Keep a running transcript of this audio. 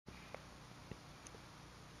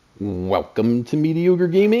Welcome to Mediocre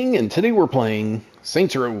Gaming, and today we're playing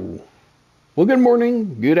Saints Row. Well, good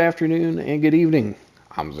morning, good afternoon, and good evening.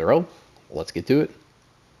 I'm Zero. Let's get to it.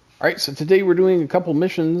 Alright, so today we're doing a couple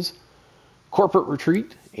missions, Corporate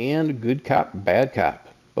Retreat, and Good Cop, Bad Cop.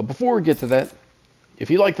 But before we get to that,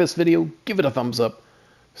 if you like this video, give it a thumbs up,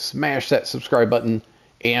 smash that subscribe button,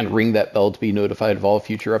 and ring that bell to be notified of all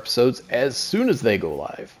future episodes as soon as they go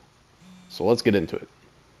live. So let's get into it.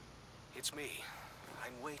 It's me.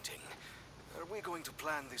 I'm waiting. Are we going to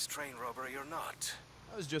plan this train robbery or not?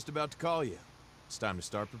 I was just about to call you. It's time to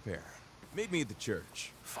start preparing. Meet me at the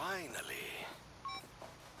church. Finally.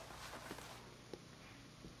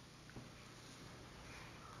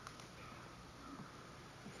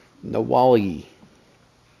 Nawali.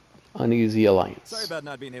 Uneasy Alliance. Sorry about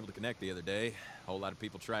not being able to connect the other day. A whole lot of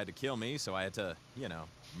people tried to kill me, so I had to,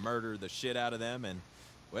 murder the shit out of them, and,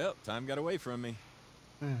 well, time got away from me.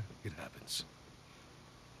 It happens.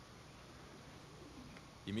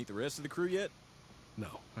 You meet the rest of the crew yet?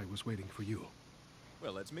 No, I was waiting for you.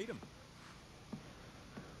 Well, let's meet them.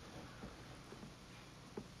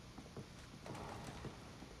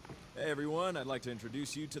 Hey, everyone. I'd like to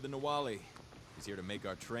introduce you to the Nawali. He's here to make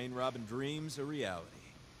our train robbing dreams a reality.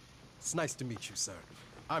 It's nice to meet you, sir.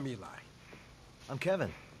 I'm Eli. I'm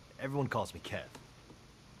Kevin. Everyone calls me Kev.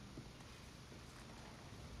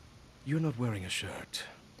 You're not wearing a shirt.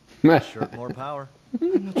 Shirt more power.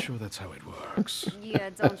 I'm not sure that's how it works. Yeah,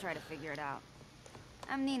 don't try to figure it out.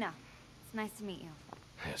 I'm Neenah. It's nice to meet you.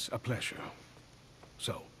 Yes, a pleasure.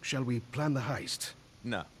 So, shall we plan the heist?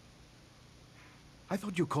 No. I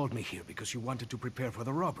thought you called me here because you wanted to prepare for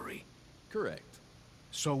the robbery. Correct.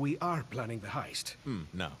 So we are planning the heist?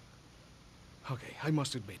 No. Okay, I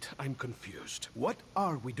must admit, I'm confused. What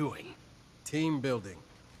are we doing? Team building.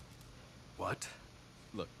 What?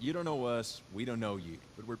 Look, you don't know us, we don't know you,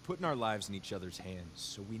 but we're putting our lives in each other's hands,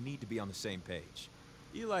 so we need to be on the same page.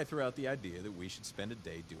 Eli threw out the idea that we should spend a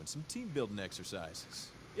day doing some team-building exercises.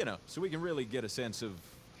 So we can really get a sense of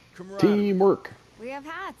camaraderie. Teamwork. We have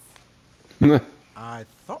hats. I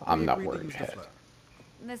thought I'm we not agreed to wearing use a the hat. flirt.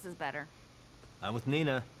 This is better. I'm with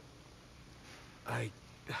Neenah. I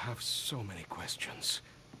have so many questions.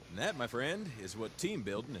 And that, my friend, is what team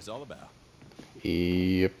building is all about.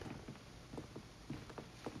 Yep.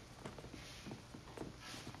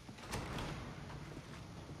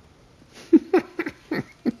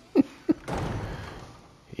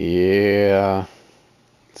 Yeah.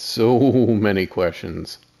 So many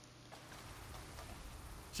questions.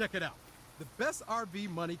 Check it out. The best RV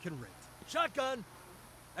money can rent. Shotgun!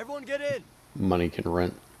 Everyone get in! Money can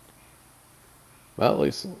rent. Well, at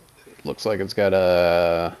least it looks like it's got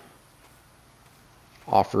a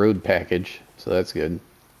off-road package, so that's good.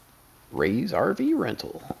 Ray's RV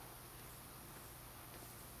rental.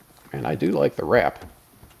 And I do like the wrap.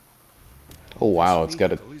 Oh wow, it's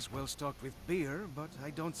got a... This vehicle is well stocked with beer, but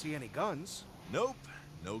I don't see any guns. Nope,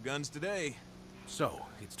 no guns today. So,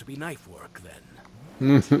 it's to be knife work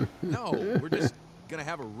then. No, we're just gonna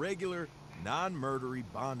have a regular, non-murdery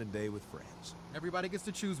bonding day with friends. Everybody gets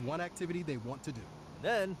to choose one activity they want to do.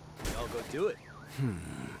 Then, we all go do it.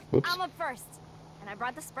 Whoops. I'm up first, and I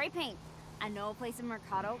brought the spray paint. I know a place in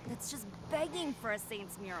Mercado that's just begging for a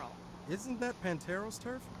Saints mural. Isn't that Pantero's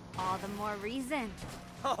turf? All the more reason.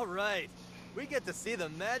 All right. We get to see the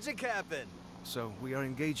magic happen. So, we are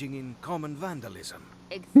engaging in common vandalism.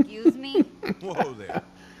 Excuse me? Whoa there.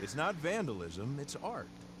 It's not vandalism, it's art.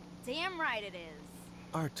 Damn right it is.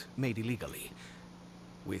 Art made illegally.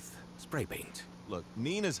 With spray paint. Look,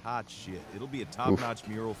 Neenah's hot shit. It'll be a top-notch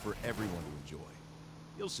mural for everyone to enjoy.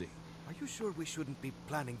 You'll see. Are you sure we shouldn't be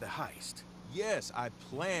planning the heist? Yes, I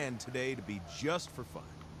planned today to be just for fun.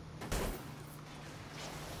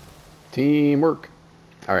 Teamwork.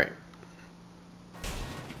 Alright.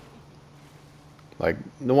 Like,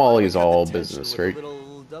 Nawali's all business, right? A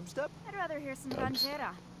little dubstep? I'd rather hear some Dubs.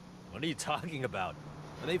 ranchera. What are you talking about?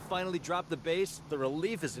 When they finally drop the bass, the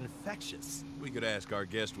relief is infectious. We could ask our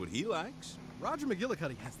guest what he likes. Roger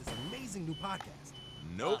McGillicuddy has this amazing new podcast.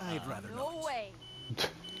 Nope. I'd rather No not. way.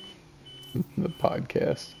 The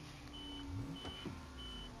podcast.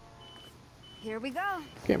 Here we go.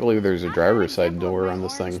 Can't believe there's a Not driver's an side example of door my on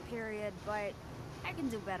this orange thing. Period, but I can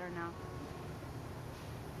do better now.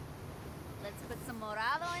 Let's put some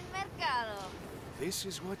morado in Mercado. This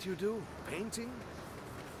is what you do? Painting?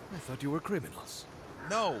 I thought you were criminals.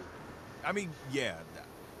 No. I mean, yeah.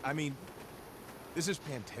 I mean, this is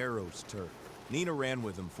Pantero's turf. Neenah ran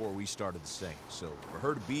with him before we started the Saints, so for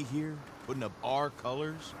her to be here, putting up our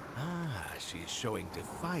colors... Ah, she's showing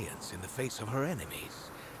defiance in the face of her enemies.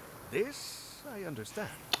 This, I understand.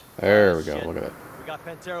 There we go, Shit. look at that. We got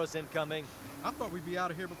Panteros incoming. I thought we'd be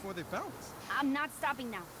out of here before they found us. I'm not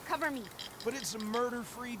stopping now. Cover me. But it's a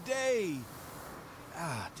murder-free day.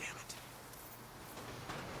 Ah, damn it.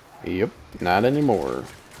 Yep, not anymore.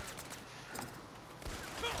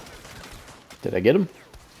 Did I get him?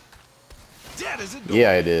 Dead as a door.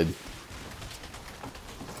 Yeah, I did.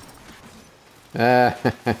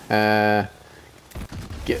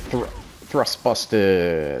 Get thrust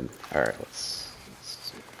busted. All right, let's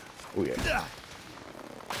see. Oh yeah.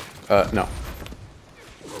 No.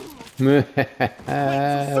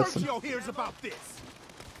 Sergio hears about this.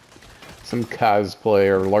 Some cosplay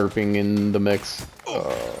or LARPing in the mix.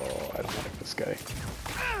 Oh, I don't like this guy.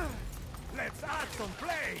 Let's add some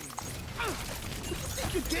flames. What do you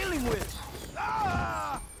think you're dealing with?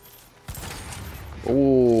 Ah!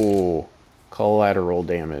 Oh, collateral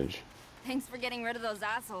damage. Thanks for getting rid of those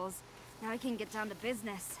assholes. Now I can get down to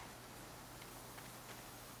business.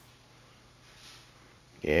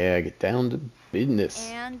 Yeah, get down to business.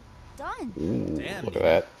 And done. Ooh, Damn, look at Neenah.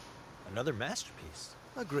 that. Another masterpiece.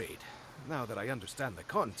 Agreed. Now that I understand the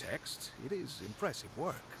context, it is impressive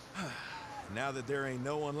work. Now that there ain't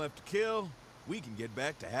no one left to kill, we can get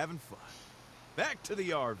back to having fun. Back to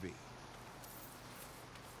the RV.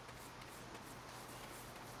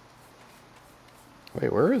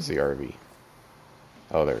 Wait, where is the RV?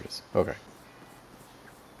 Oh, there it is. Okay.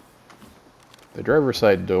 The driver's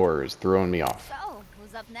side door is throwing me off. So,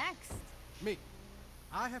 who's up next? Me.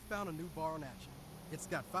 I have found a new bar in action. It's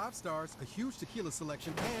got 5 stars, a huge tequila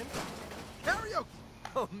selection, and karaoke.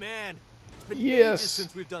 Oh man, it's been Yes, ages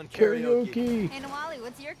since we've done karaoke. Hey, Nawali,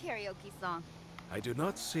 what's your karaoke song? I do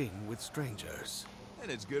not sing with strangers. And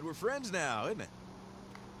it's good we're friends now, isn't it?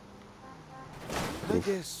 I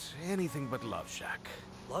guess anything but Love Shack.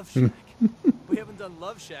 Love Shack. We haven't done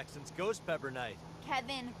Love Shack since Ghost Pepper Night.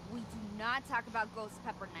 Kevin, we do not talk about Ghost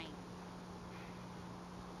Pepper Night.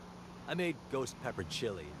 I made Ghost Pepper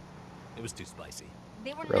chili. It was too spicy.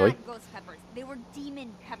 They were Really? not ghost peppers. They were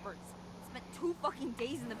demon peppers. Spent 2 fucking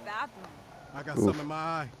days in the bathroom. I got Oof. something in my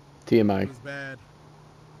eye. TMI. It was bad.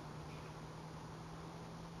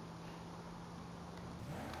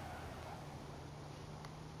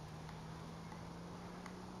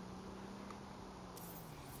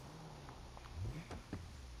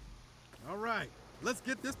 All right, let's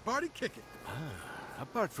get this party kicking.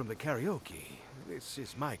 Apart from the karaoke, this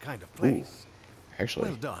is my kind of place. Actually,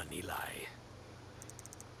 Well done, Eli.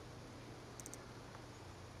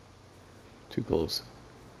 too close.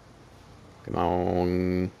 Come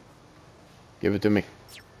on. Give it to me.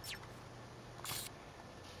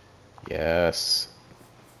 Yes.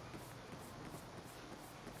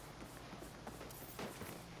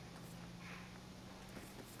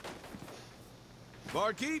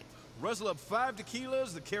 Barkeep, rustle up 5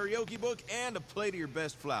 tequilas, the karaoke book, and a plate of your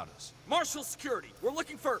best flautas. Marshal security, we're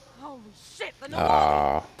looking for. Holy shit, the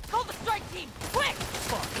Ah. Call the strike team, quick!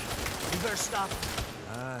 Fuck. You better stop.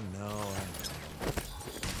 I know.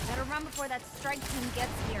 Better run before that strike team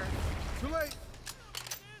gets here. Too late.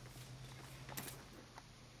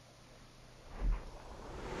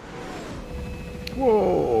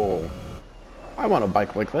 Whoa. I want a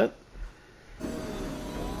bike like that.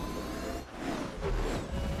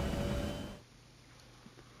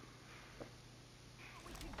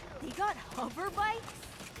 They got hover bikes?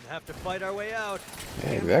 Gonna have to fight our way out. Yeah,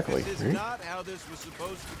 exactly. This is Right? not how this was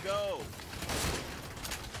supposed to go.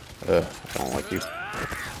 I don't like you.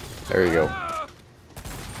 There you go.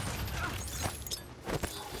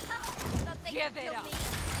 Give it up.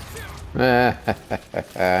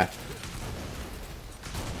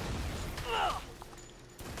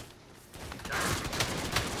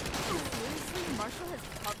 Seriously, Marshall has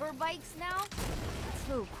hover bikes now?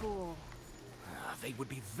 So cool. They would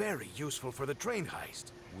be very useful for the train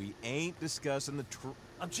heist. We ain't discussing the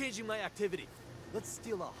I'm changing my activity. Let's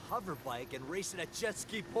steal a hover bike and race it at Jet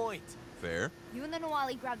Ski Point. fair. You and the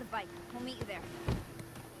Nawali grab the bike. We'll meet you there.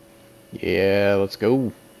 Yeah, let's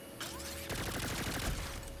go.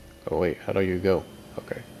 Oh wait, how do you go?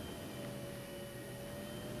 Okay.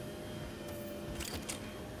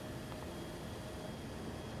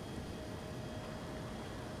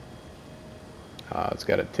 It's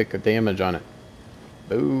got a tick of damage on it.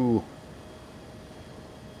 Boo.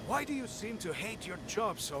 Why do you seem to hate your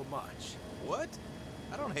job so much? What?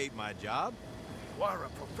 I don't hate my job. You are a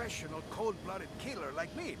professional, cold-blooded killer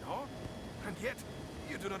like me, no? And yet,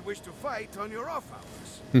 you do not wish to fight on your off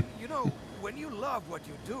hours. You know, when you love what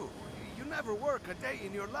you do, you never work a day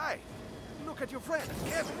in your life. Look at your friend,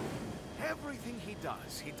 Kevin. Everything he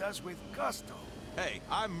does with gusto. Hey,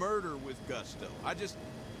 I murder with gusto. I just...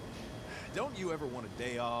 Don't you ever want a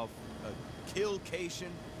day off? A killcation?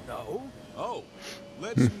 No, Oh,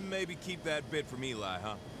 let's maybe keep that bit from Eli,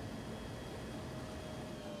 huh?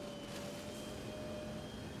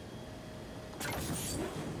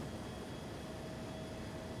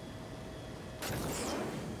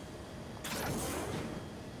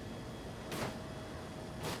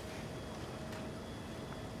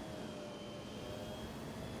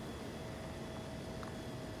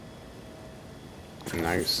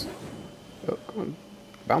 Nice. Oh, come on.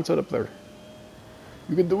 Bounce it up there.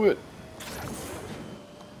 You can do it.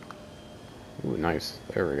 Ooh, nice.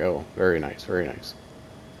 There we go. Very nice, very nice.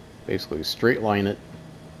 Basically, straight line it.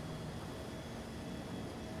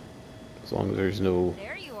 As long as there's no...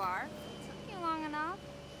 There you are. Took you long enough.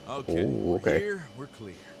 Okay, Ooh, okay. We're here, we're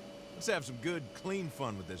clear. Let's have some good, clean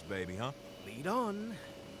fun with this baby, huh? Lead on.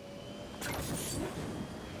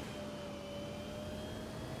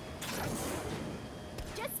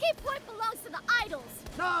 Jet ski point belongs to the idols.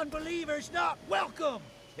 Non-believers not welcome!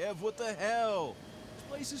 Kev, what the hell? This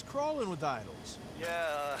place is crawling with idols.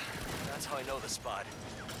 Yeah, that's how I know the spot.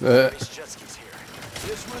 Uh, These jet skis here.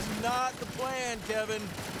 This was not the plan, Kevin.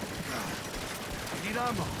 I need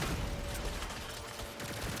ammo.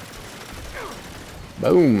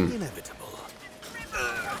 boom. Inevitable.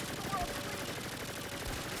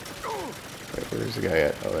 Wait, where's the guy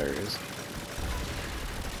at? Oh, there he is.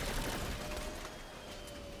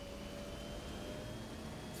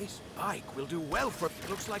 This bike will do well for...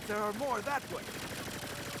 Looks like there are more that way.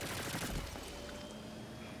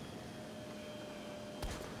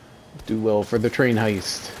 Do well for the train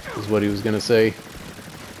heist, is what he was gonna say.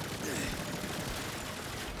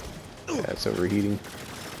 That's overheating.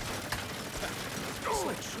 It's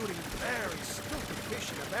like shooting very stupid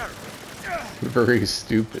fish in a barrel. Very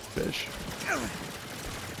stupid fish.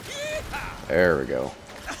 There we go.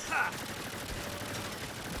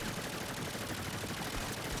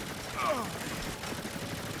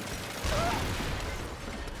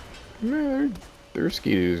 Yeah, their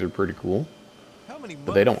ski-doos are pretty cool. How many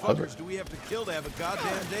But they don't hover. motherfuckers do we have to kill to have a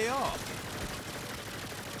goddamn day off?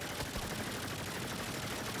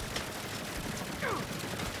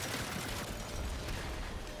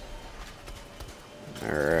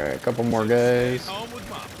 Alright, a couple more guys. Home with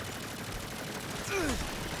mama.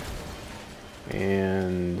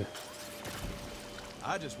 And...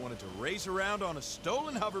 I just wanted to race around on a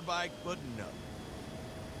stolen hover bike, but no.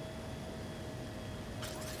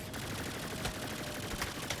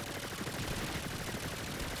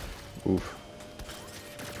 oof.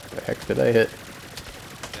 The heck did I hit?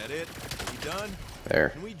 That it? We done? There.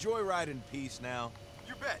 Can we joyride in peace now?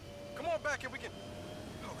 You bet. Come on back and we can...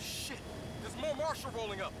 Oh, shit. There's more Marshall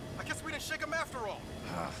rolling up. I guess we didn't shake him after all.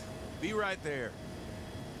 Be right there.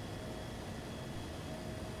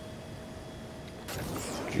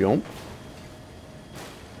 Jump.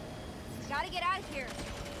 Gotta get out of here.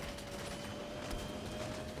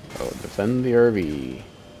 Oh, defend the RV.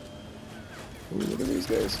 Ooh, look at these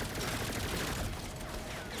guys.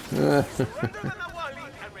 Surrender the Nawali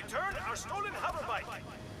and return our stolen hover bike.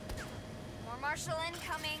 More Marshall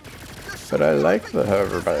incoming. But I like the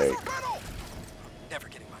hover bike. Never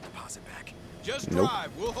getting my deposit back. Just Nope.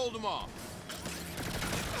 drive. We'll hold them off.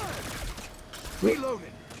 Reloading.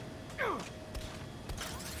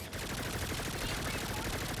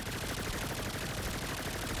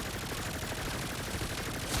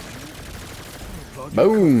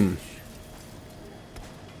 Boom.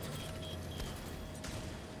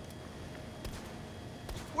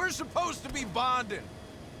 We're supposed to be bonding.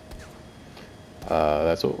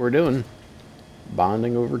 That's what we're doing.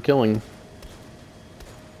 Bonding over killing.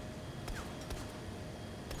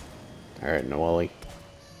 Alright, Noelle.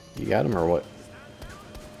 You got him or what?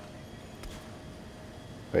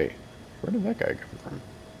 Wait, where did that guy come from?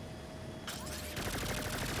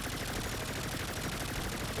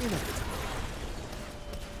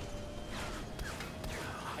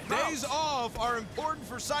 Days off are important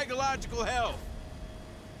for psychological health.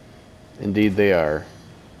 Indeed they are.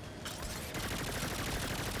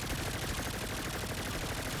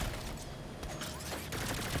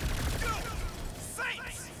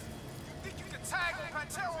 Saints! You think you can tag on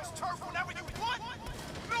Pantero's turf whenever you want?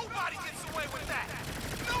 Nobody gets away with that!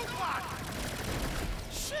 Nobody!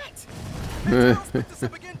 Shit! Pantero's picked this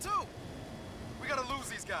up again, too! We gotta lose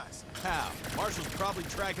these guys. How? Marshall's probably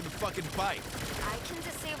tracking the fucking bike. I can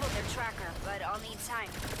disable their tracker, but I'll need time.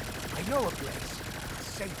 I know a place, a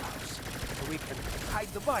safe house, where we can hide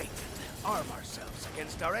the bike and arm ourselves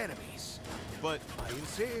against our enemies. But I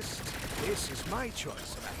insist, this is my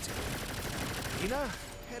choice of activity. Neenah,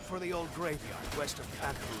 head for the old graveyard west of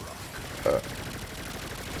Panther Rock.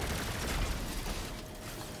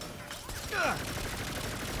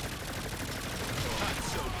 not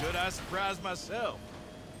so Good I surprised myself.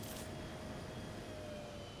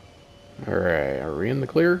 Alright, are we in the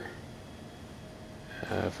clear?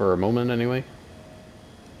 For a moment, anyway.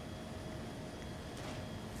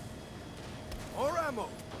 More ammo.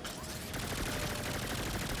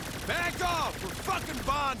 Back off! We're fucking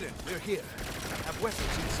bonding! They're here. I have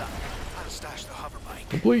weapons inside. I'll stash the hover bike.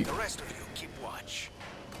 Complete. The rest of you keep watch.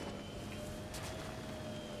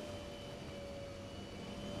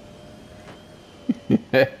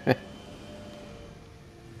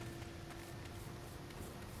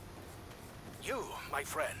 You, my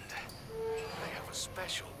friend. I have a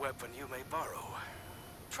special weapon you may borrow.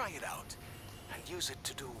 Try it out, and use it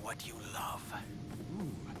to do what you love.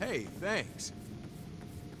 Ooh, hey, thanks.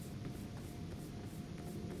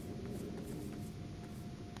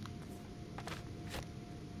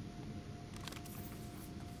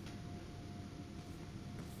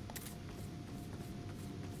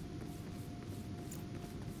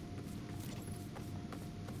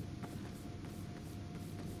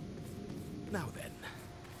 Now then,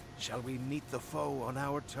 shall we meet the foe on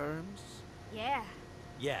our terms? Yeah.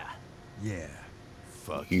 Yeah. Yeah.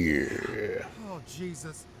 Fuck. Yeah. Oh,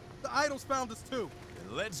 Jesus. The idols found us too.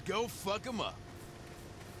 Then let's go fuck them up.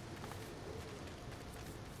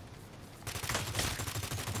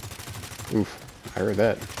 Oof, I heard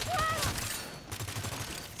that.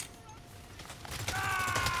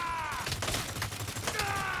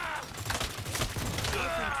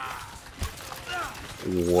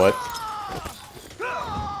 What?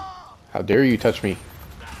 How dare you touch me?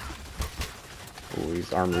 Oh,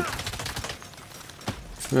 he's armored.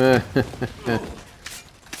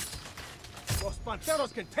 Los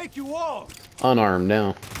Panteros can take you all. Unarmed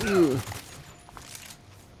now. Ooh.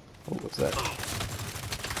 What was that? I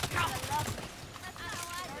love it.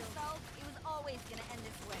 It was always gonna end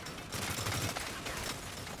this way.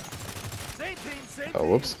 Same team, same Oh,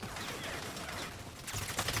 whoops.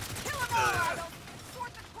 Kill 'em all, Idol!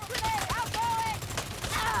 Sort the grenade! I'll go it!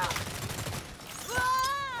 Ah!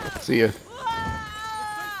 See ya.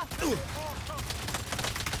 Ah!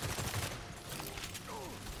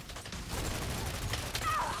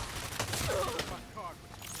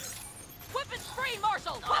 Weapons free,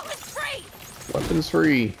 Marshal! Weapons free! Weapons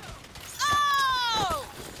free. Oh!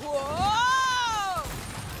 Whoa!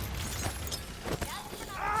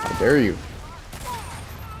 How dare you?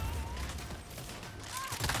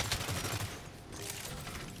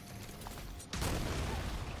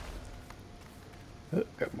 Oh,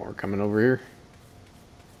 got more coming over here.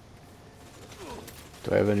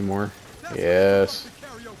 Do I have any more? Yes.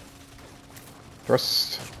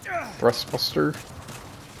 Thrust buster.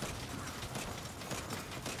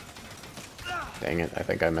 Dang it, I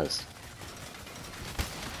think I missed.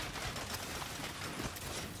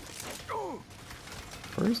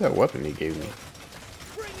 Where's that weapon he gave me?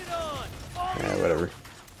 Bring it on! Yeah, whatever.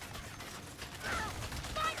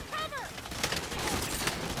 Find cover!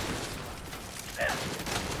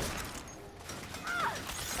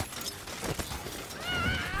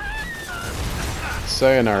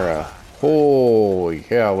 Sayonara. Holy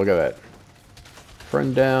cow, look at that.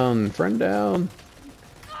 Friend down, friend down.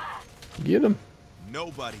 Get him.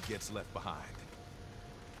 Nobody gets left behind.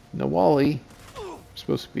 Nawali.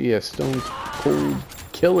 Supposed to be a stone cold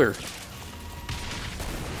killer.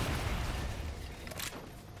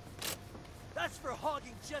 That's for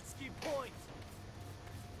hogging jet ski point.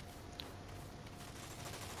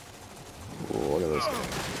 Oh, look at this guy.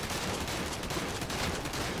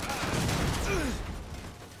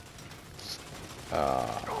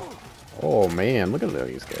 Oh man, look at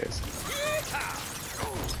these guys.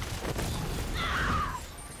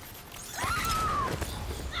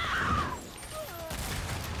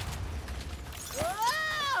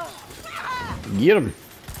 Get him.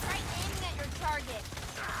 Try aiming at your target.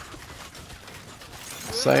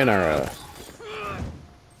 Sayonara.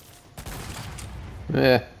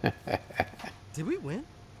 Did we win?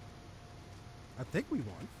 I think we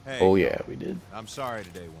won. Hey, Oh yeah, we did. I'm sorry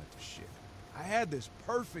today went to shit. I had this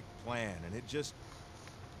perfect plan and it just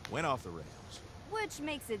went off the rails. Which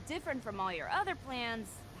makes it different from all your other plans.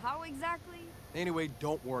 How exactly? Anyway,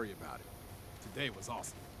 don't worry about it. Today was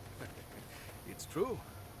awesome. It's true.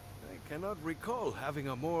 I cannot recall having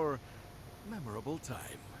a more memorable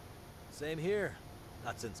time. Same here.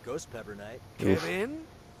 Not since Ghost Pepper Night. Oof. Kevin,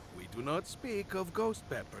 we do not speak of Ghost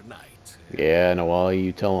Pepper Night. Yeah, Nawali,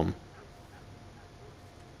 you tell him.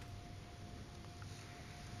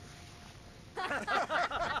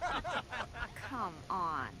 Come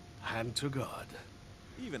on. Hand to God.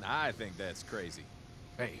 Even I think that's crazy.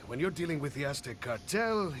 Hey, when you're dealing with the Aztec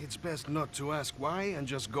cartel, it's best not to ask why and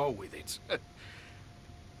just go with it.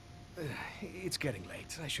 It's getting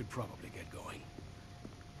late. I should probably get going.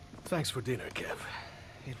 Thanks for dinner, Kev.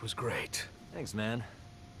 It was great. Thanks, man.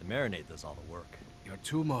 The marinade does all the work. You're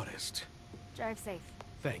too modest. Drive safe.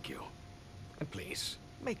 Thank you. And please,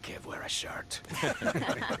 make Kev wear a shirt.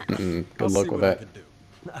 Good luck with that.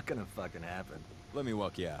 Not gonna fucking happen. Let me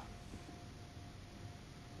walk you out.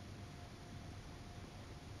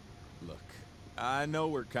 Look, I know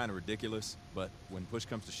we're kind of ridiculous, but when push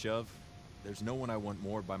comes to shove, there's no one I want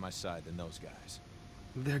more by my side than those guys.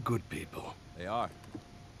 They're good people. They are.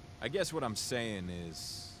 I guess what I'm saying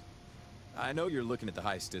is, I know you're looking at the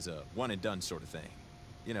heist as a one-and-done sort of thing.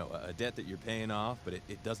 You know, a debt that you're paying off, but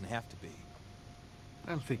it doesn't have to be.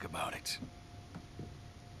 I'll think about it.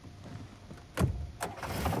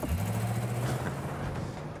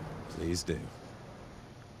 Please do.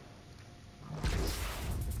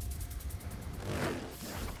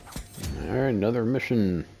 Alright, another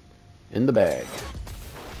mission in the bag.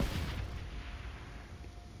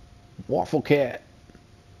 Waffle Cat.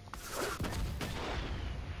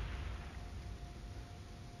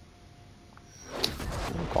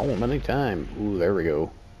 Call him anytime. Ooh, there we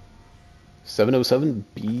go.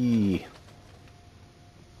 707B.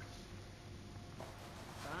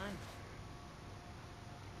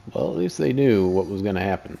 Well, at least they knew what was going to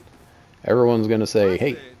happen. Everyone's going to say,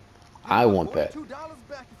 hey, I want that.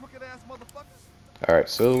 Alright,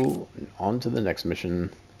 so on to the next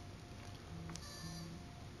mission.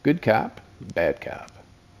 Good cop, bad cop.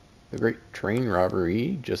 The Great Train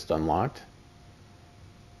Robbery just unlocked.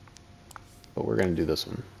 But we're going to do this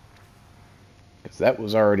one, because that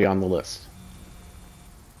was already on the list.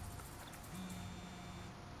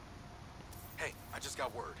 Hey, I just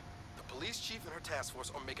got word. The police chief and her task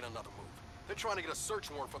force are making another move. They're trying to get a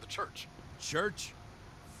search warrant for the church. Church?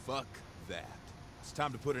 Fuck that. It's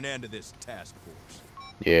time to put an end to this task force.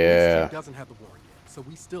 Yeah. He doesn't have the warrant yet, so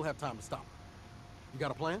we still have time to stop her. You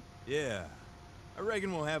got a plan? Yeah. I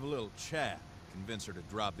reckon we'll have a little chat. Convince her to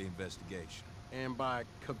drop the investigation. And by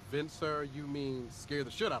convince her, you mean scare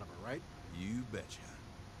the shit out of her, right? You betcha.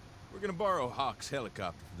 We're gonna borrow Hawk's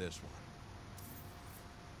helicopter for this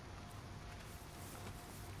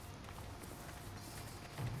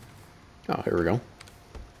one. Oh, here we go.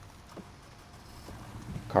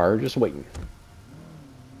 Car just waiting.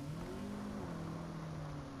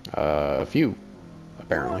 A few,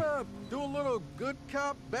 apparently. Do a little good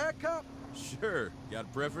cop, bad cop? Sure. Got a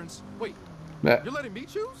preference? Wait, Nah. you're letting me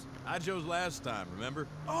choose? I chose last time, remember?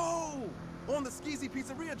 Oh, on the Skeezy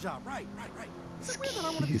Pizzeria job. Right. Is it weird that I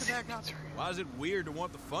want to be the bad cop? Why is it weird to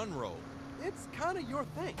want the fun role? It's kind of your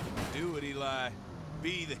thing. Do it, Eli.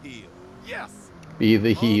 Be the heel. Yes. Be the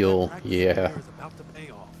All that heel, practice yeah. there is about to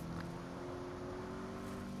pay off.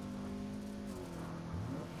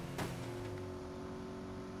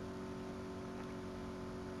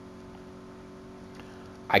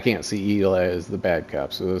 I can't see Eli as the bad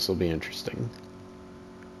cop, so this will be interesting.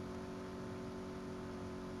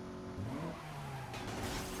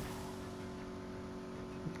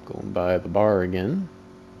 Going by the bar again.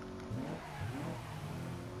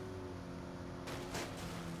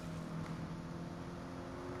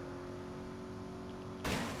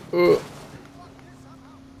 Ugh.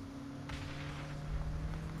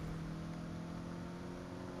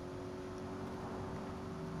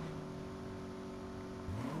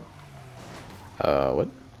 What?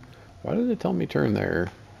 Why did it tell me turn there?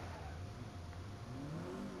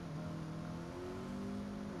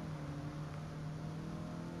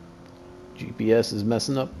 GPS is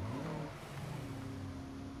messing up.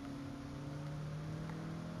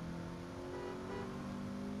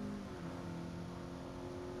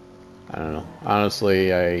 I don't know.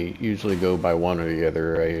 Honestly, I usually go by one or the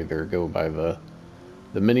other. I either go by the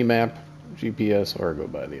mini-map GPS or I go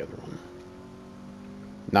by the other one.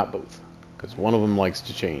 Not both, because one of them likes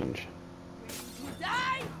to change.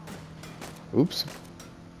 Oops.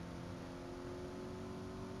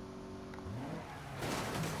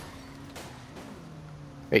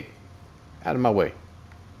 Hey, out of my way.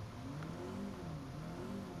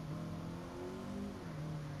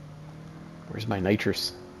 Where's my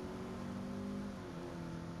nitrous?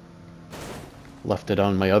 Left it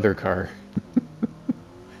on my other car.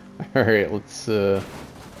 Alright, let's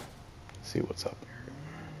see what's up here.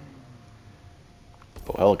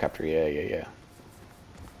 Oh, helicopter, yeah.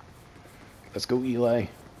 Let's go, Eli.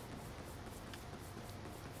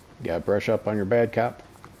 Gotta brush up on your bad cop.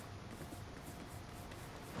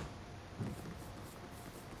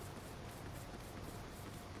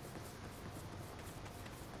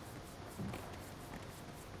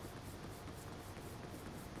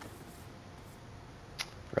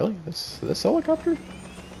 Really? This helicopter? Did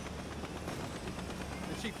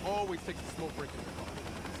she always take the smoke break in the car.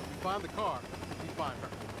 So we find the car, we find her.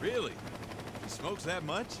 Really? She smokes that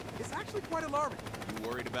much? It's actually quite alarming. You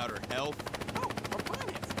worried about her health? No, our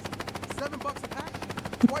finances. $7 a pack,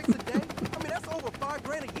 twice a day. I mean, that's over $5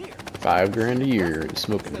 grand a year. $5 a year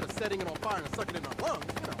smoking. Instead of setting it on fire and sucking it in our lungs,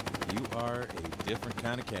 you know. You are a different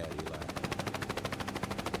kind of cat, Eli.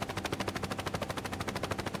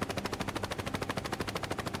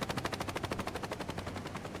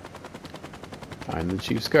 Find the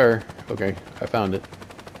chief's car. Okay, I found it.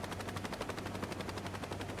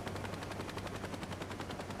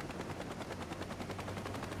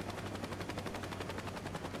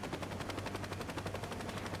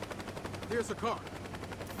 Here's her car.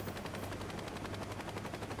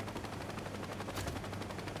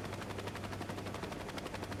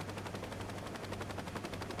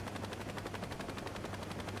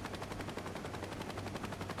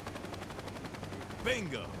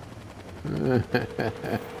 Bingo!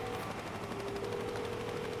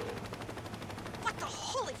 What the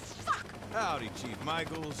holy fuck? Howdy, Chief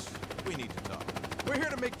Michaels. We need to talk. We're here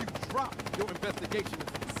to make you drop your investigation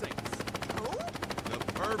into the Saints. Who? The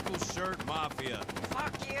Purple Shirt Mafia.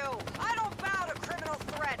 Fuck you. I don't bow to criminal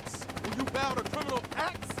threats. Will you bow to criminal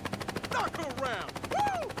acts? Knock her around.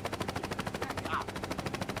 Woo!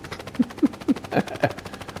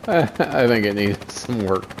 I think it needs some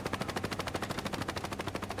work.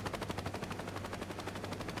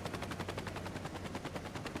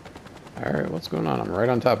 Alright, what's going on? I'm right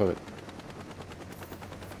on top of it.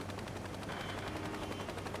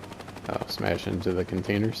 Oh, smash into the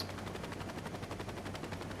containers.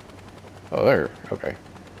 Oh, there. Okay.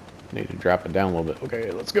 Need to drop it down a little bit.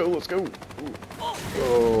 Okay, let's go, let's go.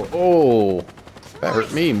 Oh, oh. That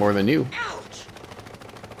hurt me more than you. Ouch!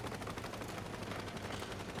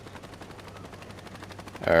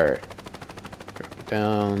 Alright. Drop it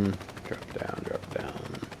down. Drop it down, drop it down.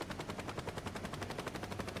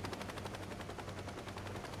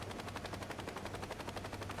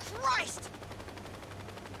 Christ!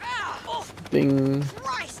 Ow! Oh, Ding.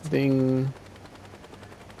 Christ! Ding.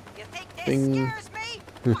 You think this Ding. scares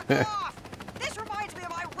me? Fuck off! This reminds me of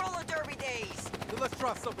my roller derby days. Then let's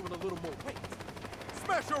try something with a little more weight.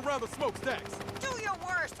 Smash her around the smokestacks. Do your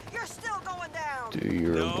worst. You're still going down. Do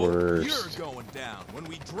your No, worst. you're going down when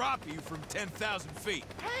we drop you from 10,000 feet.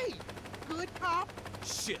 Hey, good cop.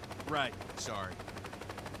 Shit, right, sorry.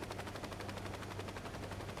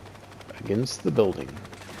 Against the building.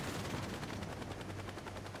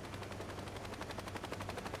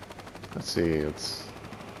 Let's see, let's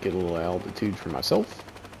get a little altitude for myself.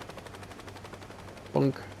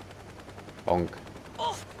 Bonk. Bonk.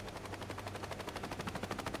 Oof.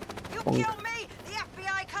 You Bonk. kill me, the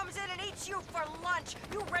FBI comes in and eats you for lunch.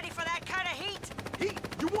 You ready for that kind of heat? Heat?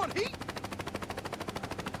 You want heat?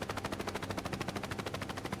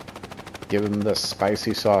 Give him the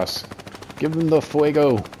spicy sauce. Give him the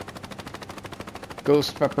fuego.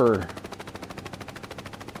 Ghost pepper.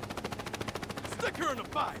 Stick her in the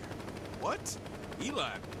fire. What?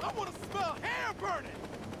 Eli, I want to smell hair burning.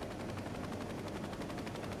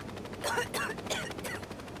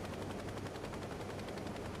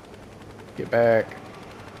 Get back.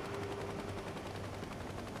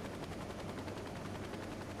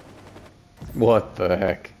 What the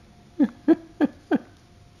heck?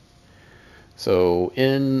 So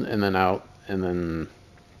in and then out and then...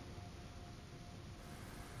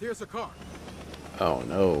 Here's her car. Oh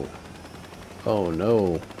no. Oh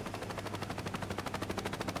no.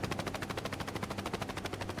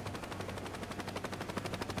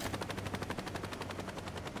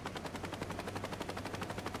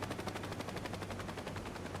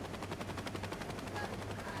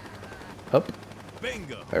 Up.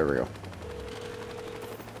 bingo. There we go.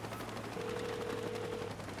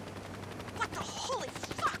 What the holy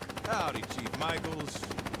fuck? Howdy, Chief Michaels.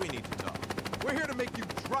 We need to talk. We're here to make you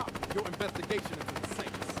drop your investigation into the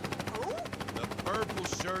Saints. Who? The Purple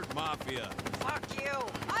Shirt Mafia. Fuck you.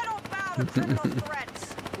 I don't bow to criminal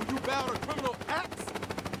threats. Will you bow to criminal acts?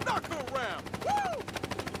 Knock her around. Woo!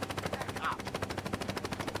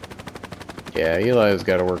 Yeah, Eli's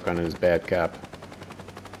got to work on his bad cop.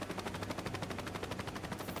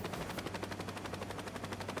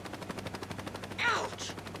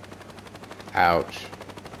 Ouch! Ouch.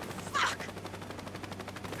 Fuck!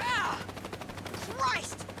 Ah!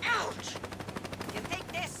 Christ! Ouch! You think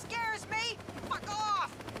this scares me? Fuck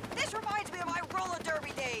off! This reminds me of my roller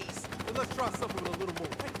derby days. Then let's try something with a little more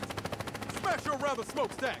weight. Smash her around the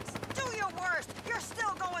smokestacks. Do your worst. You're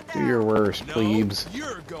still going going Do your down. worst, No, plebes.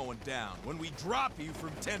 you're going down when we drop you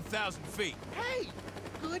from 10,000 feet. Hey,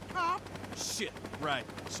 good cop. Shit, right,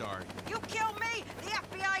 sorry. You kill me, the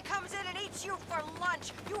FBI comes in and eats you for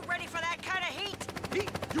lunch. You ready for that kind of heat?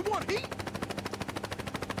 Heat? You want heat?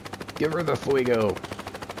 Give her the fuego.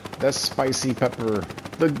 The spicy pepper.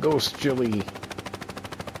 The ghost chili.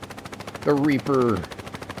 The reaper.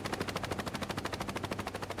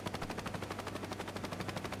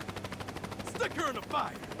 Stick her in the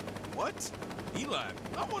fire. What? Eli,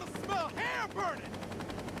 I want to smell hair burning.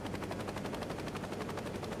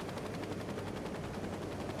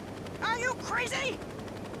 Are you crazy?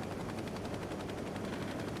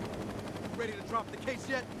 Ready to drop the case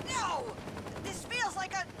yet? No! This feels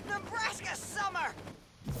like a Nebraska summer.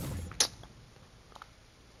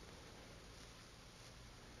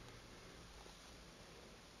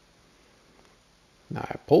 Now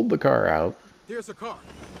I pulled the car out. There's a car.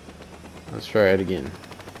 Let's try it again.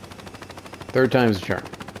 Third time's a charm.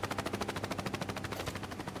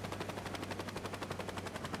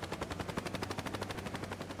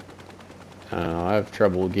 I don't know, I have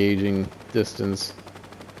trouble gauging distance.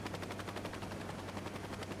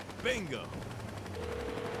 bingo.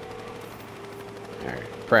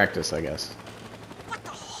 Alright, practice, I guess. What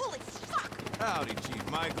the holy fuck? Howdy,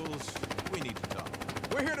 Chief Michaels. We need to talk.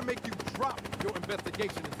 We're here to make you drop your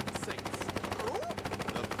investigation into the Saints. Who?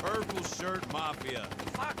 The Purple Shirt Mafia.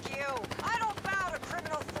 Fuck you. I don't bow to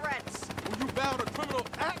criminal threats. Will you bow to criminal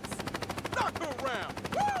acts? Knock her around.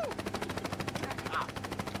 Woo!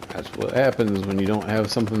 That's what happens when you don't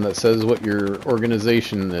have something that says what your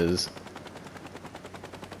organization is.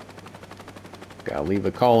 Gotta leave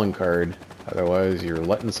a calling card, otherwise you're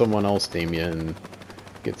letting someone else name you and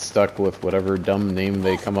get stuck with whatever dumb name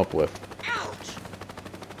they come up with. Ouch!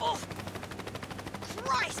 Oh,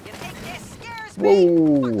 Christ! You think this scares me?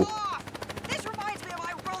 Whoa! Fuck off! This reminds me of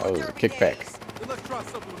my roller That was a derby kickback. days. Then let's try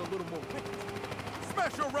something with a little more wicked.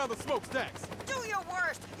 Smash her around the smokestacks. Do your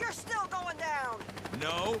worst. You're still going down.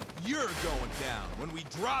 No, you're going down when we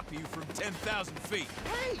drop you from 10,000 feet.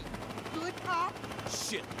 Hey, good cop.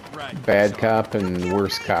 Shit, right. Bad sorry. cop You and kill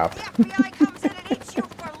worst me, cop. The FBI comes in and eats you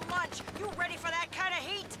for lunch. You ready for that kind of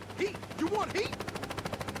heat? Heat? You want heat?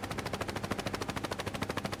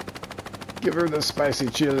 Give her the spicy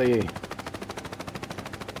chili.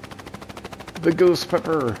 The ghost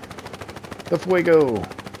pepper. The fuego.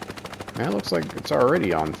 That looks like it's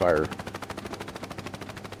already on fire.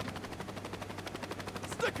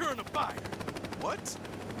 Stick her in the fire. What?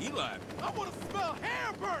 Eli, I want to smell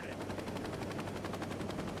hair burning.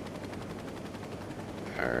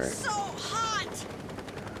 Alright. So hot.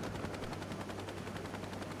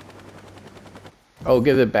 Oh,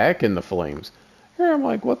 get it back in the flames. Here, I'm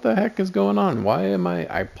like, what the heck is going on? Why am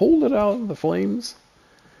I pulled it out of the flames?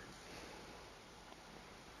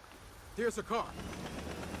 There's a car.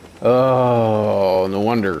 Oh, no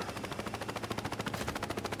wonder.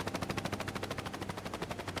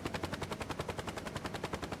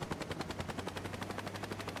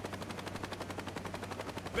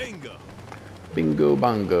 bingo. Bingo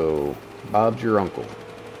bongo. Bob's your uncle.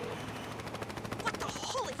 What the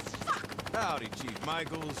holy fuck? Howdy, Chief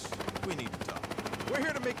Michaels. We need to talk. We're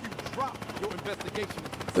here to make you drop your investigation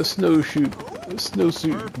into The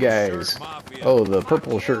snowsuit guys. Oh, the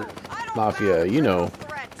purple shirt I don't mafia, bow to you know, criminal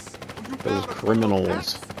threats. Will you those bow to criminal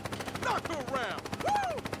criminals. acts? Knock her around.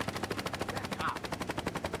 Woo!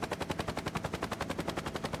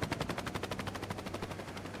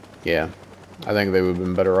 Yeah, I think they would have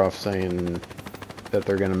been better off saying that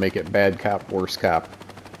they're gonna make it bad cop, worse cop.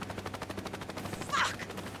 Fuck!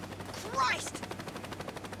 Christ!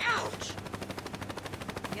 Ouch!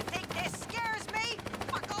 You think this scares me?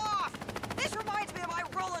 Fuck off! This reminds me of my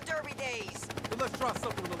roller derby days. Then let's try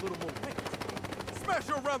something with a little more wicked. Smash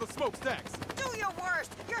her around the smokestacks. Do your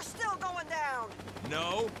worst. You're still going down.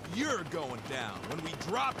 No, you're going down when we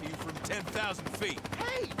drop you from 10,000 feet.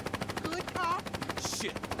 Hey, good cop.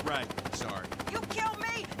 Shit, right. Sorry. You kill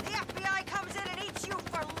me, the FBI comes in and eats you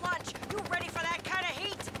for lunch. You ready for that kind of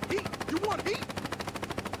heat? Heat? You want heat?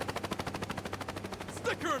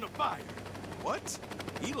 Stick her in the fire. What?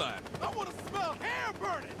 Eli, I want to smell hair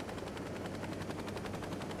burning.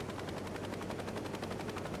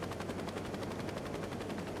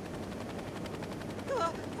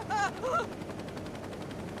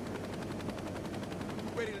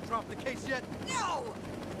 Ready to drop the case yet? No!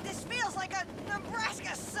 This feels like a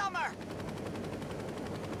Nebraska summer.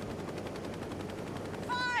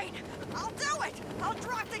 Fine, I'll do it. I'll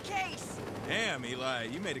drop the case. damn, Eli,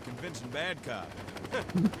 you made a convincing bad cop.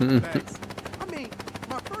 Thanks. I mean,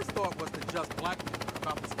 my first thought was to just blackmail her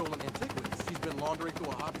about the stolen antiquities she's been laundering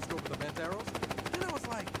through a hobby store with the bent arrows. then there was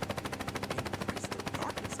like increased the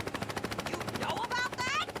darkness. You know about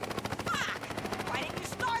that? Fuck! Why didn't you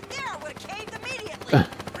start there? I would have caved immediately.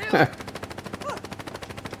 Really?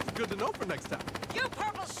 It's good to know for next time. You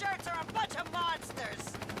purple shirts are a bunch of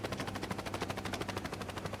monsters.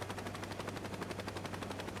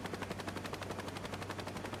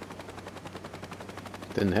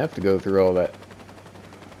 Didn't have to go through all that.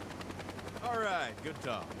 All right, good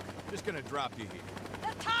talk. Just gonna drop you here.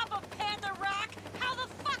 The top of Panther Rock? How the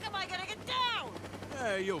fuck am I gonna get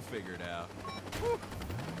down? You'll figure it out. Whew.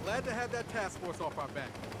 Glad to have that task force off our back.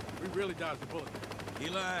 We really dodged the bullet.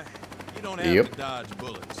 Eli, you don't have Yep. to dodge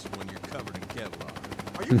bullets when you're covered in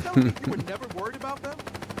Kevlar. Are you telling me you were never worried about them?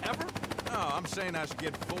 Ever? No, I'm saying I should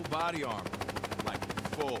get full body armor. Like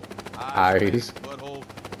full. Eyes. Face, butthole,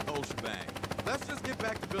 whole shebang. Let's just get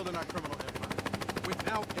back to building our criminal empire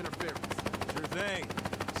without interference. Sure thing.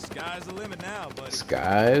 Sky's the limit now, buddy.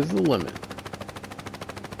 Sky's the limit.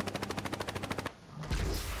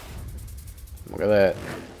 Look at that.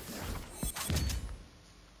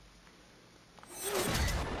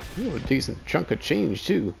 Ooh, a decent chunk of change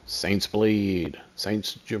too. Saints Blade,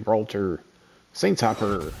 Saints Gibraltar, Saints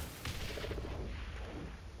Hopper,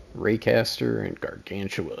 Raycaster, and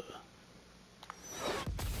Gargantua.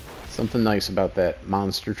 Something nice about that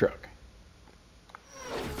monster truck.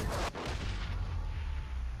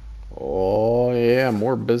 Oh yeah,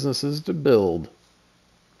 more businesses to build.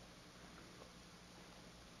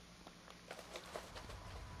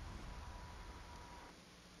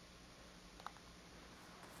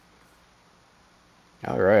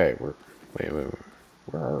 All right, wait, where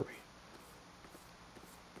are we?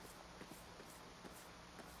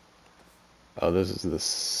 Oh, this is the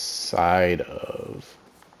side of.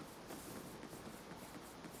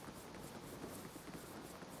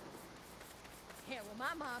 Yeah, well,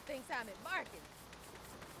 my mom thinks I'm at market.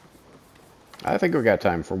 I think we got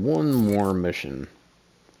time for one more mission.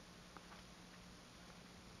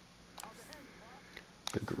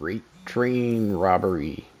 The Great Train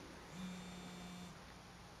Robbery.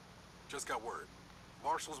 Just got word.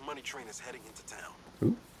 Marshall's money train is heading into town. Ooh.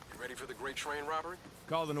 You ready for the great train robbery?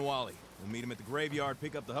 Call the Nawali. We'll meet him at the graveyard,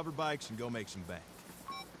 pick up the hover bikes, and go make some bank.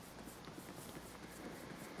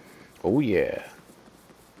 Oh yeah.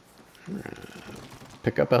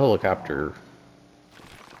 Pick up a helicopter.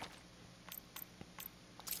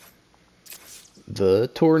 The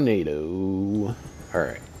Tornado.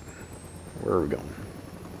 Alright. Where are we going?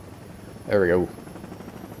 There we go.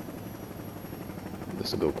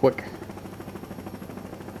 This will go quick.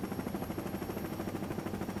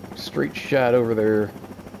 Straight shot over there.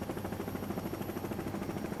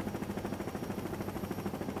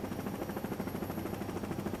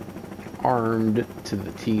 Armed to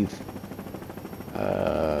the teeth.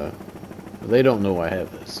 They don't know I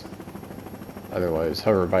have this. Otherwise,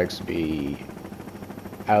 hover bikes would be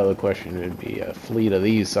out of the question. It'd be a fleet of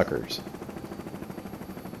these suckers.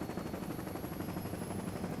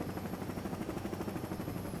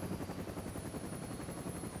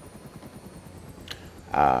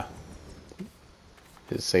 Ah,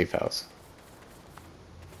 his safe house.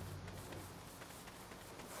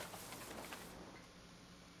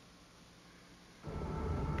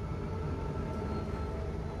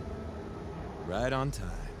 Right on time.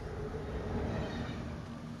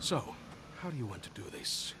 So, how do you want to do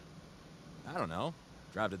this? I don't know.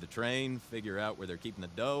 Drive to the train, figure out where they're keeping the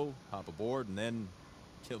dough, hop aboard, and then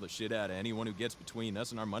kill the shit out of anyone who gets between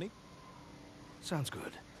us and our money? Sounds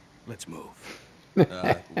good. Let's move.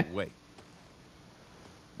 Wait.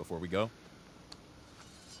 Before we go?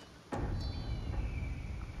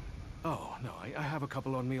 Oh, no, I have a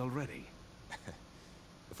couple on me already.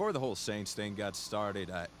 Before the whole Saints thing got started,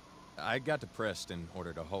 I got depressed and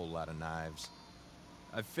ordered a whole lot of knives.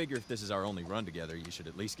 I figure if this is our only run together, you should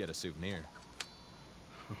at least get a souvenir.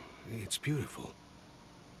 It's beautiful.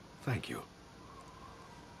 Thank you.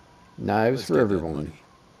 Knives Let's for get that everyone. money.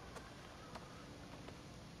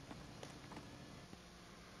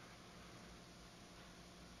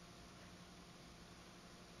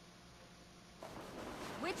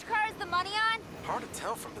 Which car is the money on? Hard to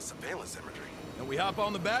tell from the surveillance imagery. And we hop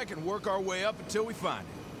on the back and work our way up until we find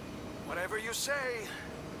it. Whatever you say.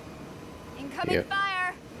 Incoming Yep.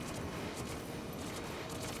 fire.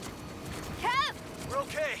 Kev! We're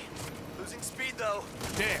okay. Losing speed, though.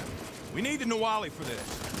 Damn. We need the Nawali for this.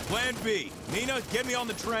 Plan B. Neenah, get me on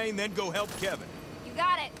the train, then go help Kevin. You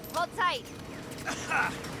got it. Hold tight.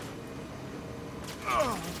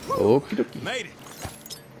 Okie dokie. Made it.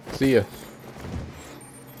 See ya.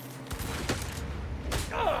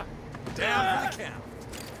 Down for the count.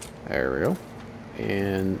 There we go.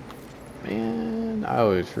 And man, I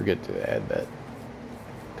always forget to add that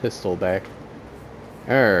pistol back.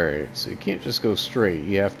 Alright, so you can't just go straight.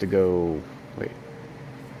 You have to go... Wait.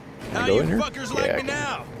 Can I How go you in here? fuckers Yeah, like I me can.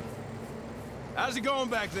 now? How's it going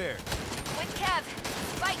back there? With Kev,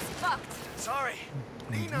 Spike's fucked. Sorry.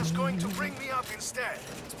 Neenah's going to bring me up instead.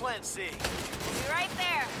 It's plan C. Be right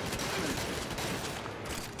there.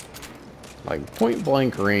 Like point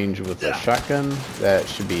blank range with a shotgun, that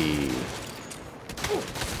should be...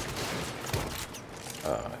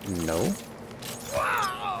 no.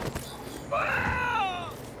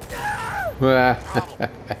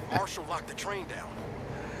 Marshall locked the train down.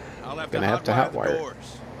 I'll have Gonna to have to hotwire the hotwire.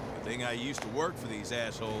 doors. Good thing I used to work for these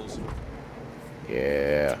assholes.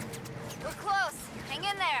 Yeah. We're close. Hang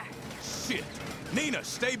in there. Shit. Neenah,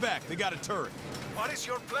 stay back. They got a turret. What is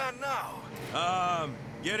your plan now?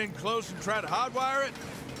 Get in close and try to hotwire it?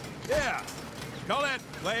 Yeah. Call that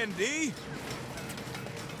Plan D?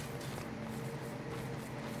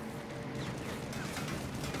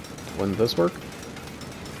 Wouldn't this work?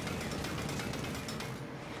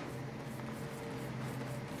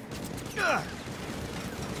 Ugh.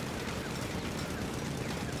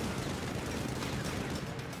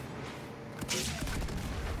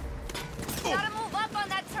 Gotta move up on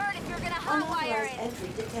that turret if you're gonna hotwire Unauthorized it. entry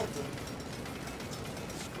detected.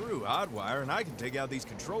 Screw hotwire and I can take out these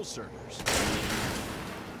control servers.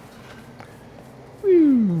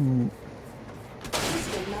 Woo.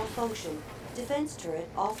 System malfunction. Defense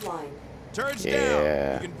turret offline. Turret's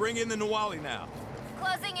Yeah. down. You can bring in the Nawali now.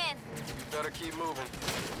 Closing in. Better keep moving.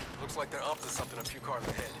 Looks like they're up to something a few cars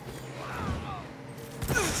ahead.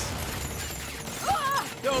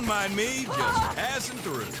 Don't mind me, just passing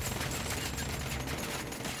through.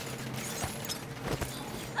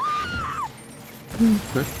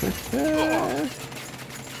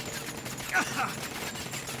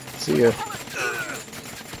 See ya.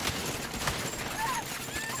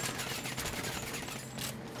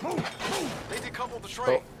 They decoupled the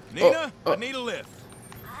train. Neenah, oh. I need a lift.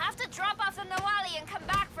 I'll have to drop off the Nawali and come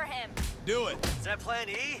back for him. Do it. Is that plan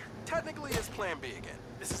E? Technically, it's Plan B again.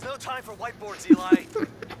 This is no time for whiteboards, Eli.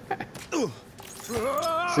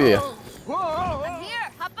 See ya. I'm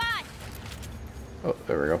here. Hop on. Oh,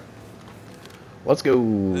 there we go. Let's go.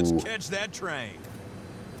 Let's catch that train.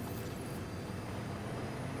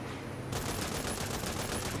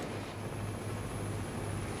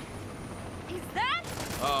 Is that?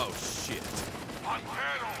 Oh, shit.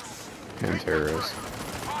 Panteros.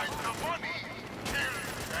 Find the money. Kill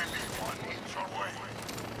anyone in your way.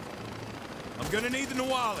 I'm gonna need the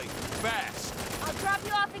Nawali. Fast. I'll drop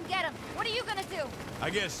you off and get him. What are you gonna do? I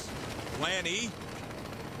guess Plan E?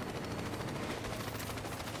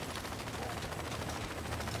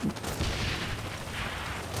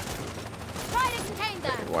 Try to contain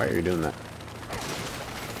them. Why are you doing that?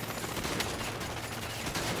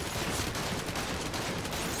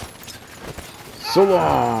 So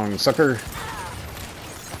long, sucker.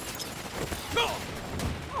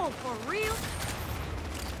 Oh, for real?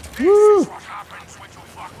 Woo! What happens when you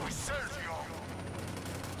fuck with Sergio?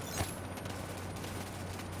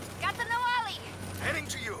 Got the Nawali. Heading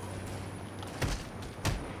to you.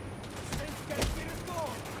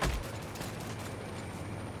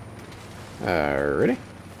 Ready?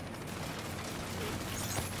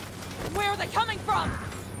 Where are they coming from?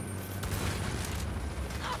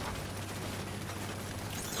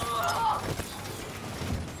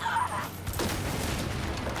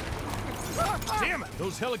 Damn it!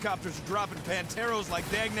 Those helicopters are dropping Panteros like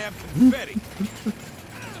dagnab confetti.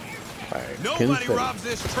 Alright, Nobody confetti. robs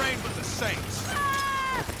this train but the Saints.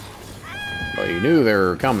 Well, you knew they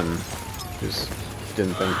were coming. Just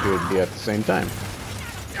didn't think it would be at the same time.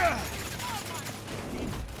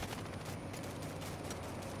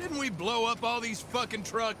 Didn't we blow up all these fucking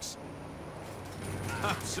trucks?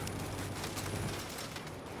 I'm so...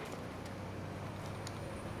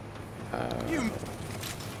 You...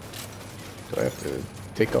 Do I have to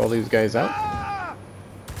take all these guys out?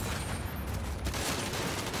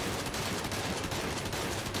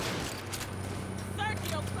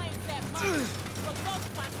 Sergio claims that money. But los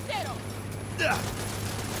parceros.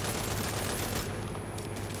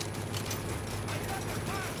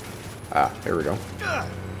 Ah, there we go.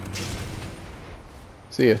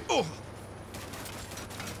 See ya. Oh.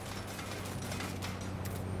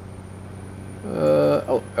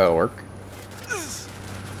 Oh, that'll work.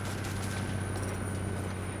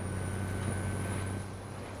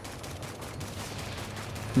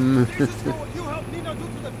 This is what you helped Neenah do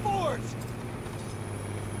to the forge!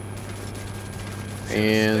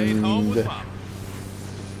 Stayed home with And Mama.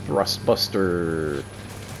 Thrustbuster.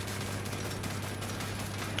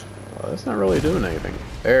 Well, that's not really doing anything.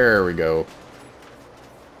 There we go.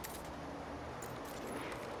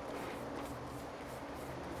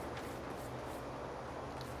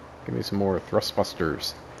 Give me some more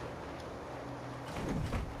thrustbusters.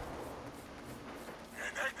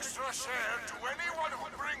 An extra share to anyone who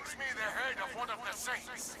brings me the head of one of the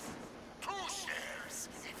saints. 2 shares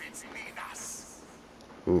if it's Neenah's.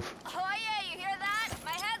 Oof. Oh yeah, you hear that?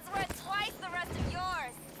 My head's worth twice the rest of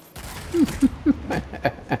yours.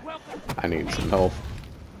 I need some help.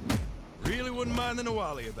 Really wouldn't mind the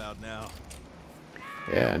Nawali about now.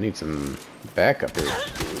 Yeah, I need some backup here.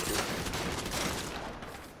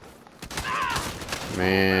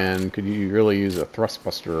 Man, could you really use a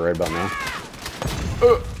thrustbuster right about now?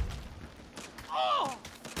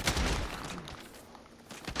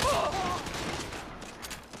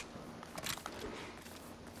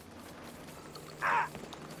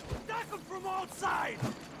 Attack him from all sides!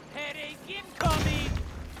 Headache incoming!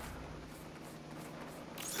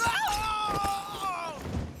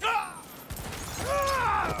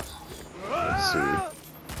 Let's see.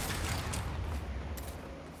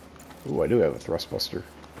 Ooh, I do have a thrustbuster.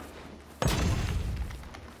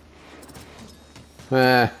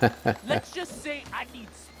 Let's just say I need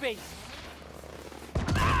space.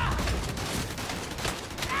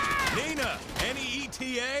 Neenah, any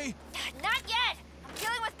ETA? Not yet. I'm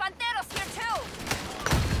dealing with Panteros here too.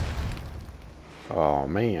 Oh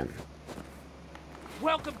man.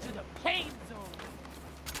 Welcome to the pain zone.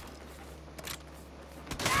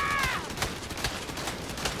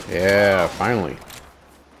 Yeah, finally.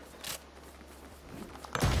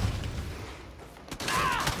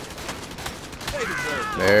 They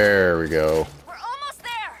deserve it. There we go. We're almost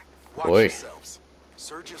there. Watch Boy. yourselves.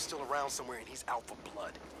 Sergio's still around somewhere and he's out for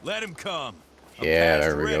blood. Let him come. I'm Yeah, past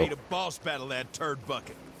there we ready go. to boss battle that turd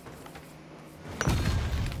bucket.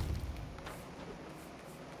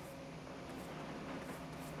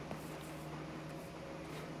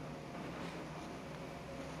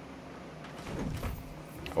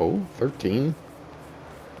 Oh, 13.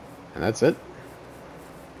 And that's it.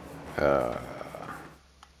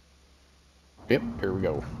 Yep, here we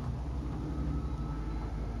go.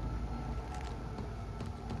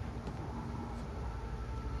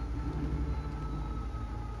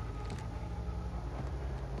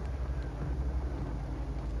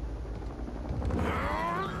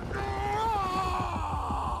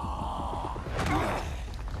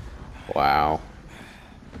 Wow.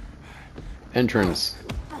 Entrance.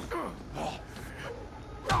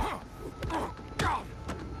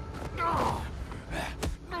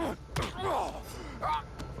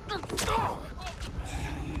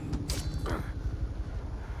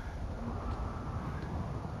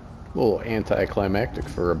 A little anticlimactic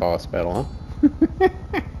for a boss battle, huh?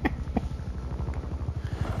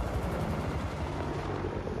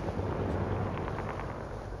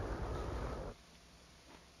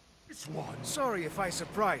 Sorry if I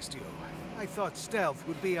surprised you. I thought stealth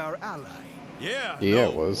would be our ally. Yeah, Yeah, no,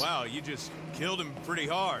 it was. Wow, you just killed him pretty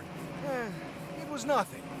hard. It was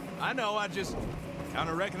nothing. I know, I just kind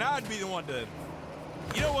of reckon I'd be the one to...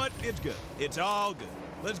 You know what? It's good. It's all good.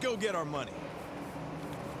 Let's go get our money.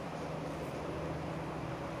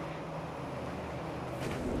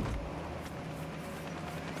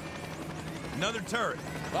 Another turret.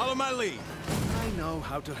 Follow my lead. I know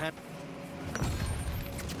how to handle.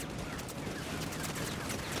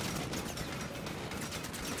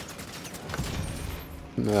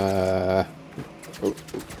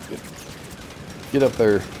 Get up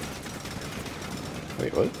there.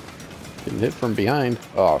 Wait, what? Getting hit from behind.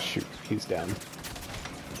 Oh, shoot. He's down.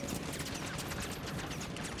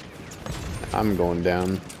 I'm going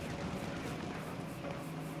down.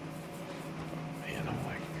 Man, I'm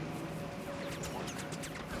like...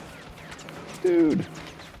 Dude.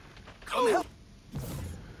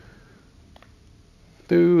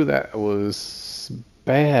 Dude, that was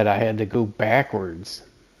bad. I had to go backwards.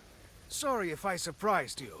 Sorry if I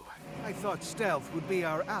surprised you. I thought stealth would be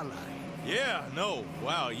our ally. Yeah, no.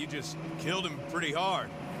 Wow, you just killed him pretty hard.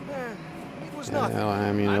 It was nothing. Well,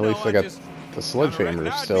 I mean, I at know, least I I got just the sledgehammer kinda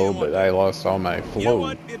reckon I'd be still, the one but to- I lost all my flow. You know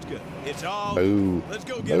what? It's good. It's all Boo. good. Let's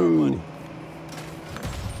go get our Boo. money.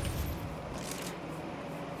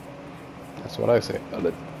 That's what I say about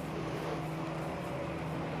it.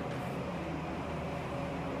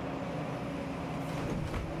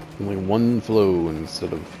 Only one flow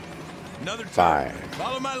instead of Another turret. 5.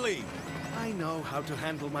 Follow my lead. I know how to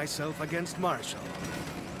handle myself against Marshall.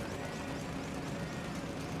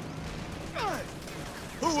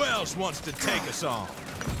 Who else wants to take us on?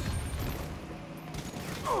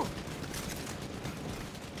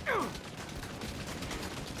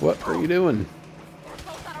 What are you doing? We're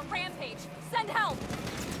both on a rampage. Send help.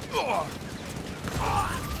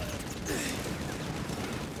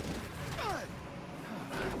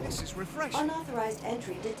 This is refreshing. Unauthorized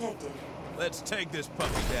entry detected. Let's take this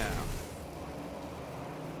puppy down.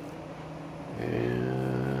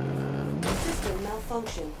 And System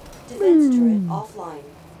malfunction. Defense turret offline.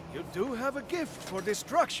 You do have a gift for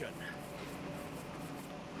destruction.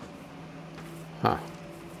 huh.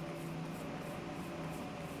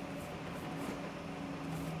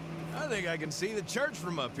 I think I can see the church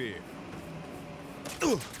from up here.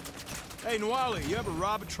 Hey, Nwali, you ever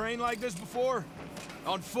robbed a train like this before?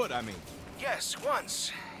 On foot, I mean. Yes,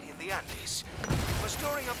 once. In the Andes. It was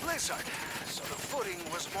during a blizzard, so the footing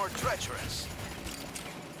was more treacherous.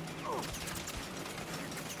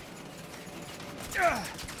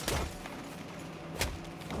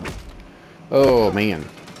 Oh man.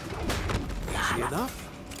 Easy enough?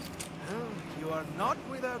 Well, you are not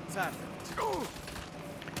without talent. Oh,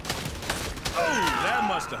 that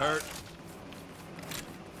must have hurt.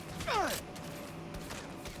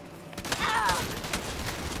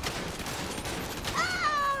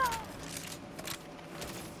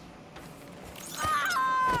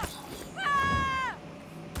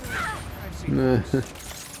 I've seen those.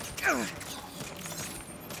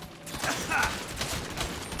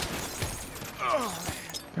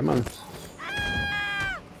 Come on.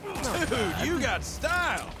 Dude, you got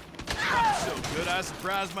style. So good I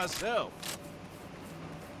surprised myself.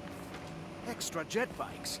 Extra jet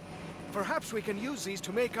bikes. Perhaps we can use these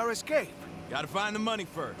to make our escape. Gotta find the money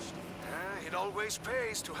first. It always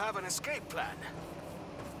pays to have an escape plan.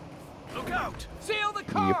 Look out! Seal the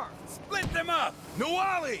car! Split them up!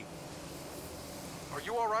 Nwali! Are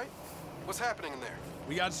you all right? What's happening in there?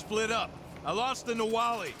 We got split up. I lost the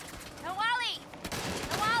Nwali. Nawali!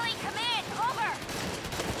 Nawali, come in! Over!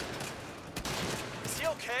 Is he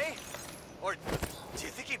okay? Or do you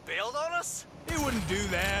think he bailed on us? He wouldn't do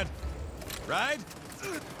that. Right?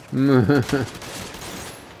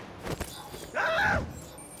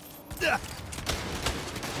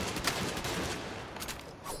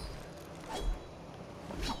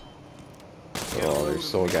 Oh, there's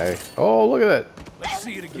still a guy. Oh, look at that. Let's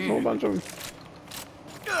see it There's a again. whole bunch of them.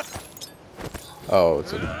 Oh,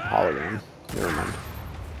 it's a hologram. Never mind.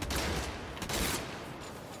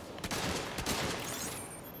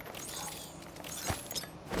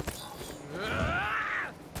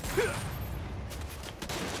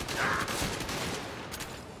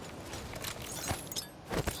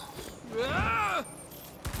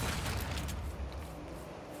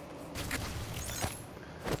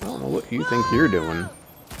 I don't know what you think you're doing.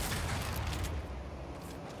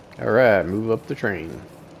 Alright, move up the train.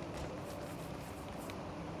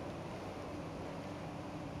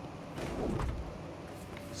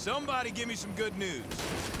 Somebody give me some good news.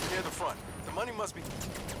 Near the front. The money must be... Did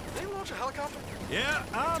they launch a helicopter? Yeah,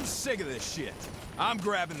 I'm sick of this shit. I'm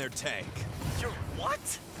grabbing their tank. You're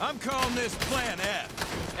what? I'm calling this Plan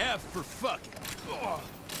F. F for fucking. Ugh.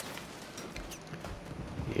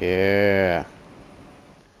 Yeah.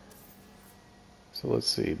 So let's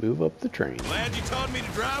see, move up the train. Glad you taught me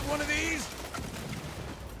to drive one of these.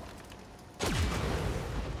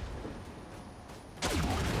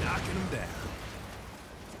 Knocking them down.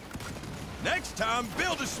 Next time,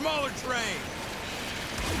 build a smaller train.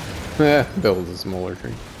 Build a smaller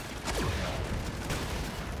train.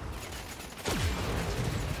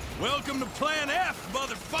 Welcome to Plan F,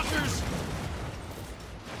 motherfuckers.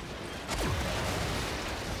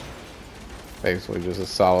 Basically just a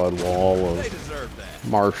solid wall They of deserve that.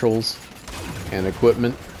 marshals and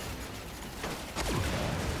equipment.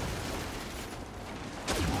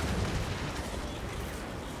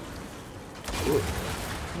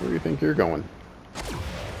 Where do you think you're going?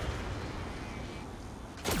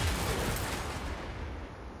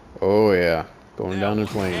 Oh yeah, going down in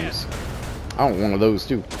flames. I want one of those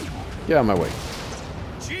too. Get out of my way.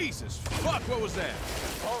 Jesus, fuck, what was that?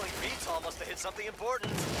 Holy VTOL must have hit something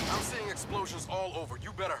important. I'm seeing explosions all over.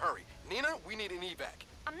 You better hurry. Neenah, we need an evac.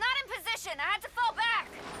 I'm not in position. I had to fall back.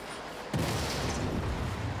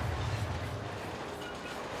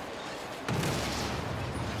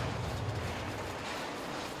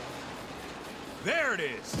 There it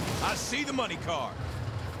is. I see the money car.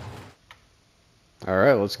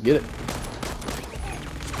 Alright, let's get it.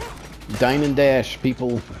 Dine and dash,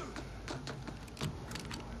 people.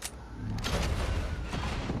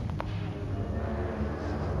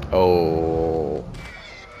 Oh.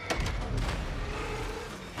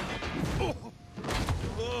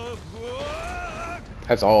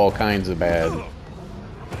 That's all kinds of bad.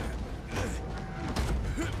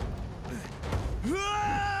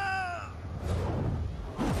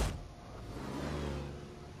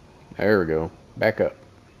 There we go. Back up.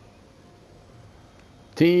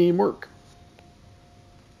 Teamwork.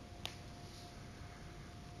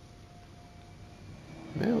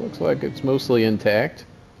 Yeah, it looks like it's mostly intact,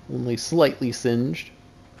 only slightly singed.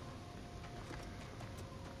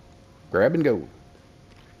 Grab and go.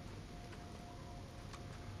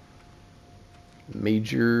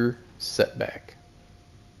 Major setback.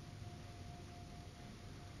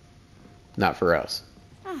 Not for us.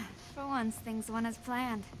 For once, things went as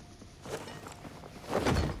planned.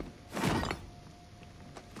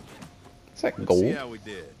 Is that Let's gold? see how we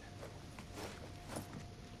did.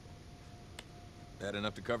 That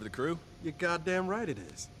enough to cover the crew? You're goddamn right it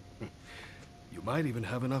is. You might even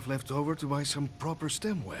have enough left over to buy some proper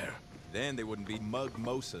stemware. Then they wouldn't be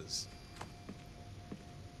mug-mosas.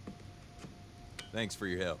 Thanks for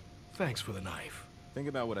your help. Thanks for the knife. Think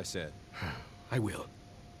about what I said. I will.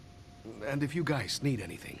 And if you guys need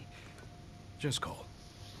anything, just call.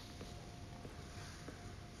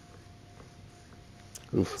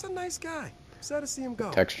 He was a nice guy. Sad to see him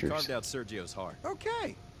go. Textures. Carved out Sergio's heart.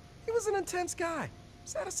 Okay. He was an intense guy.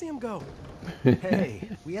 Sad to see him go. Hey,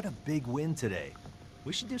 we had a big win today.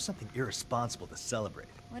 We should do something irresponsible to celebrate.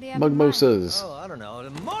 What do you have in mind? Mugmosas. Oh, I don't know. The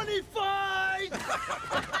money fight!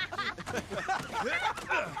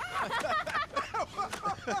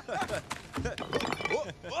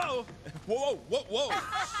 Whoa! Whoa! Whoa! Whoa!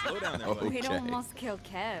 Slow down there, buddy. We'd almost kill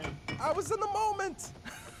Kev. I was in the moment.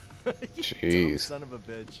 Jeez. Son of a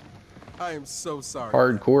bitch. I am so sorry.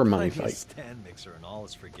 Hardcore money Buy me a fight. stand mixer and all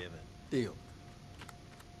is forgiven. Deal.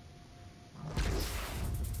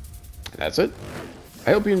 That's it.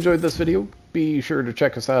 I hope you enjoyed this video. Be sure to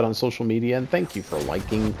check us out on social media, and thank you for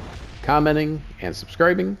liking, commenting, and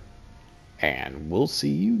subscribing. And we'll see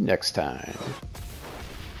you next time.